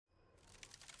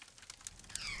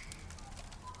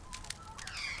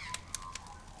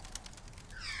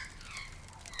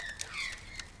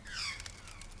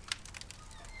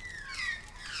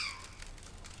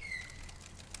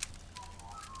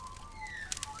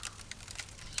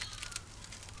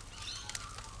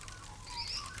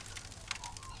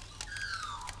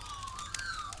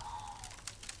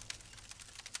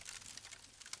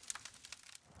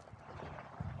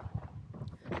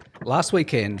Last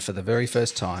weekend, for the very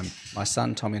first time, my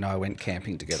son Tommy and I went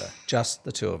camping together, just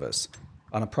the two of us,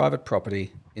 on a private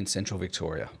property in central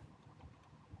Victoria.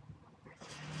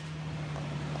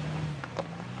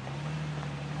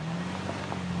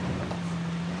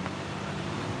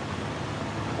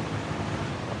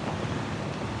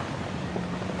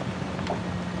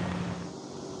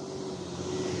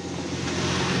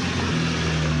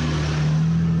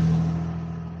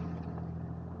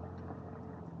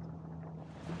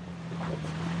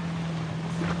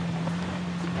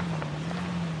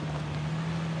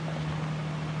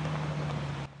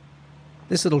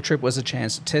 This little trip was a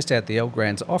chance to test out the El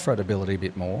Grande's off-road ability a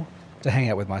bit more, to hang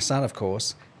out with my son, of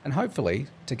course, and hopefully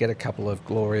to get a couple of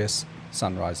glorious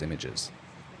sunrise images.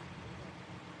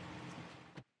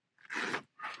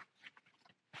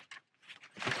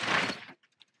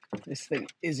 This thing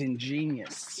is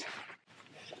ingenious.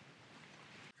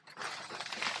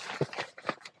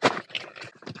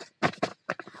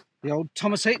 The old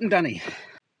Thomas Heaton dunny.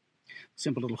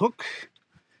 Simple little hook.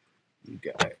 You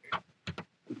go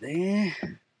there.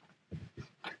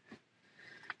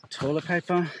 Toilet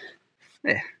paper.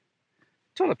 There.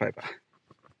 Toilet paper.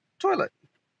 Toilet.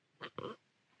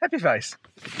 Happy face.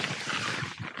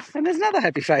 And there's another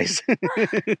happy face.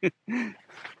 There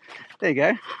you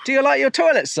go. Do you like your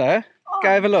toilet, sir? Oh. Go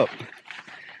have a look.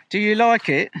 Do you like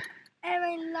it?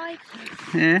 I like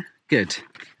it. Yeah, good.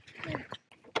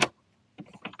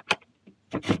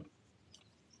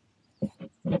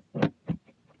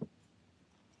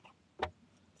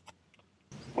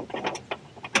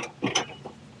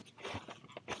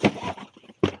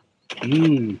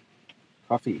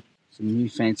 Coffee. Some new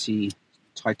fancy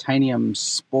titanium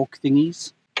spork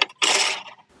thingies.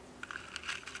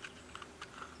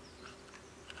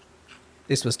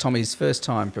 This was Tommy's first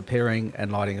time preparing and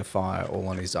lighting a fire all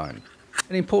on his own.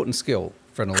 An important skill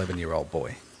for an 11-year-old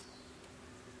boy.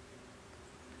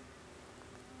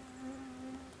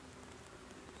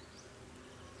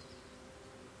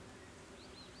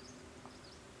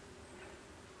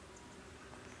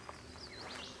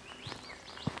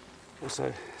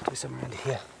 Also, do some around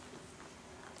here.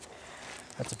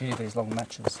 That's the beauty of these long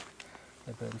matches.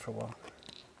 They burn for a while.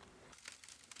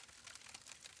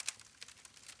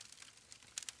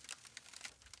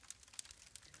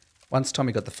 Once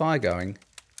Tommy got the fire going,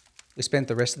 we spent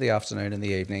the rest of the afternoon and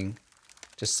the evening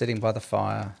just sitting by the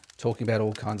fire, talking about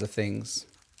all kinds of things.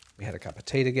 We had a cup of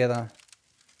tea together,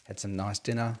 had some nice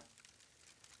dinner,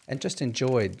 and just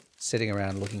enjoyed sitting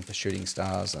around looking for shooting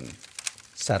stars and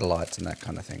satellites and that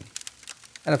kind of thing.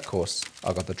 And of course,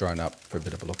 I got the drone up for a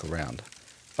bit of a look around.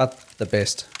 But the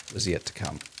best was yet to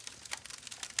come.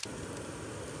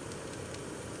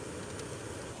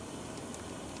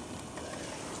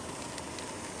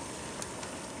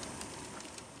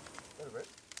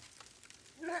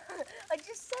 I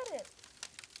just said it.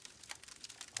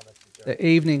 The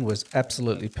evening was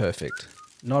absolutely perfect.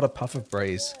 Not a puff of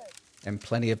breeze and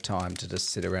plenty of time to just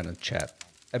sit around and chat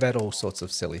about all sorts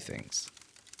of silly things.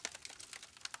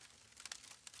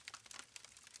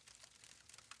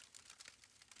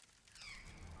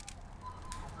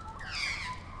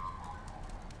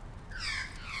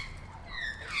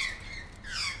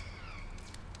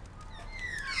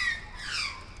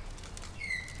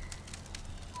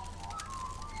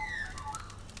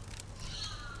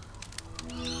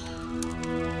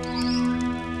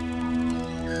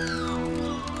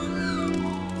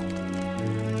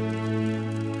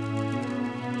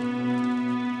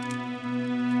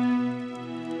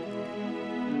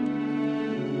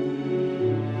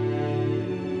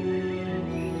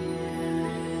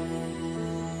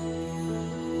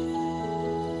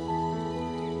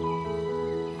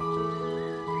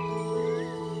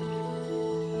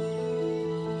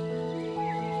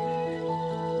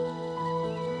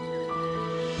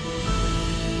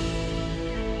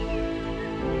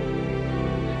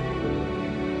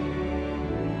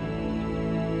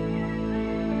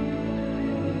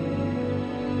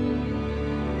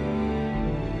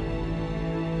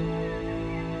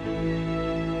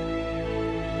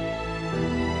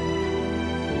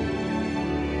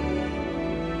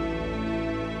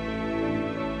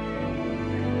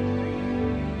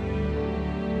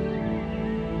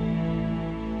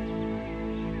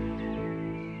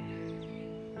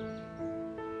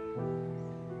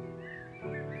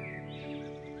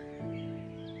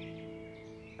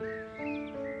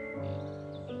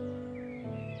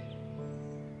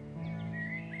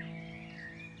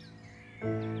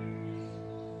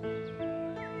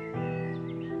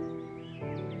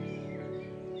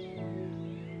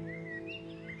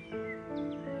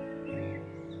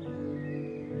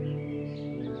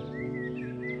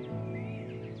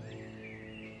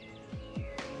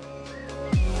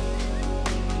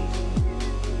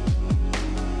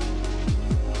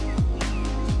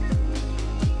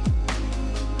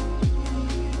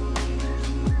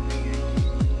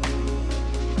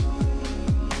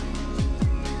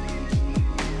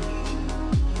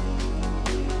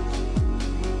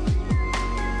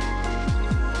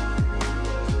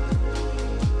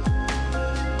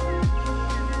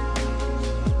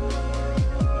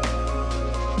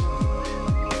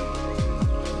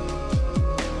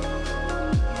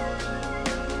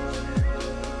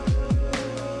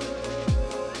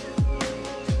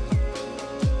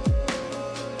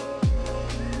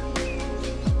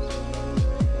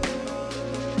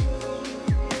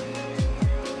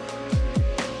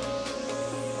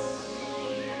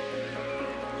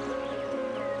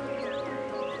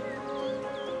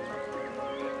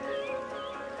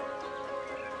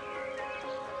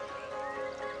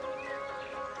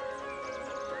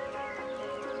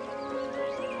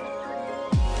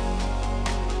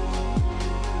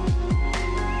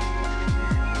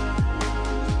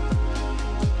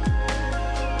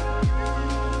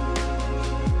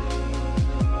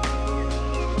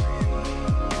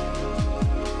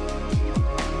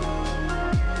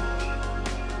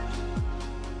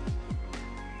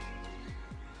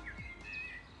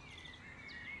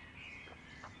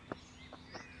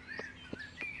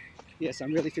 Yes,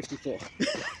 I'm really 54.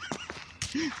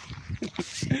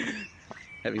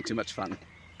 Having too much fun.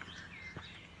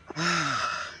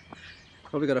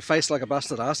 Probably got a face like a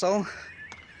busted arsehole,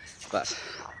 but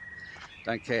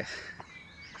don't care.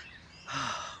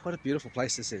 What a beautiful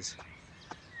place this is.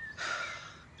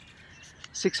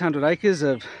 600 acres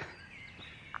of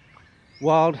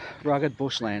wild, rugged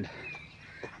bushland.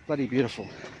 Bloody beautiful.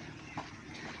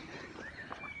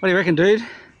 What do you reckon, dude?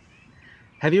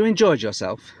 Have you enjoyed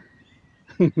yourself?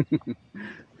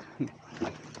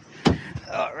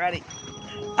 Alrighty.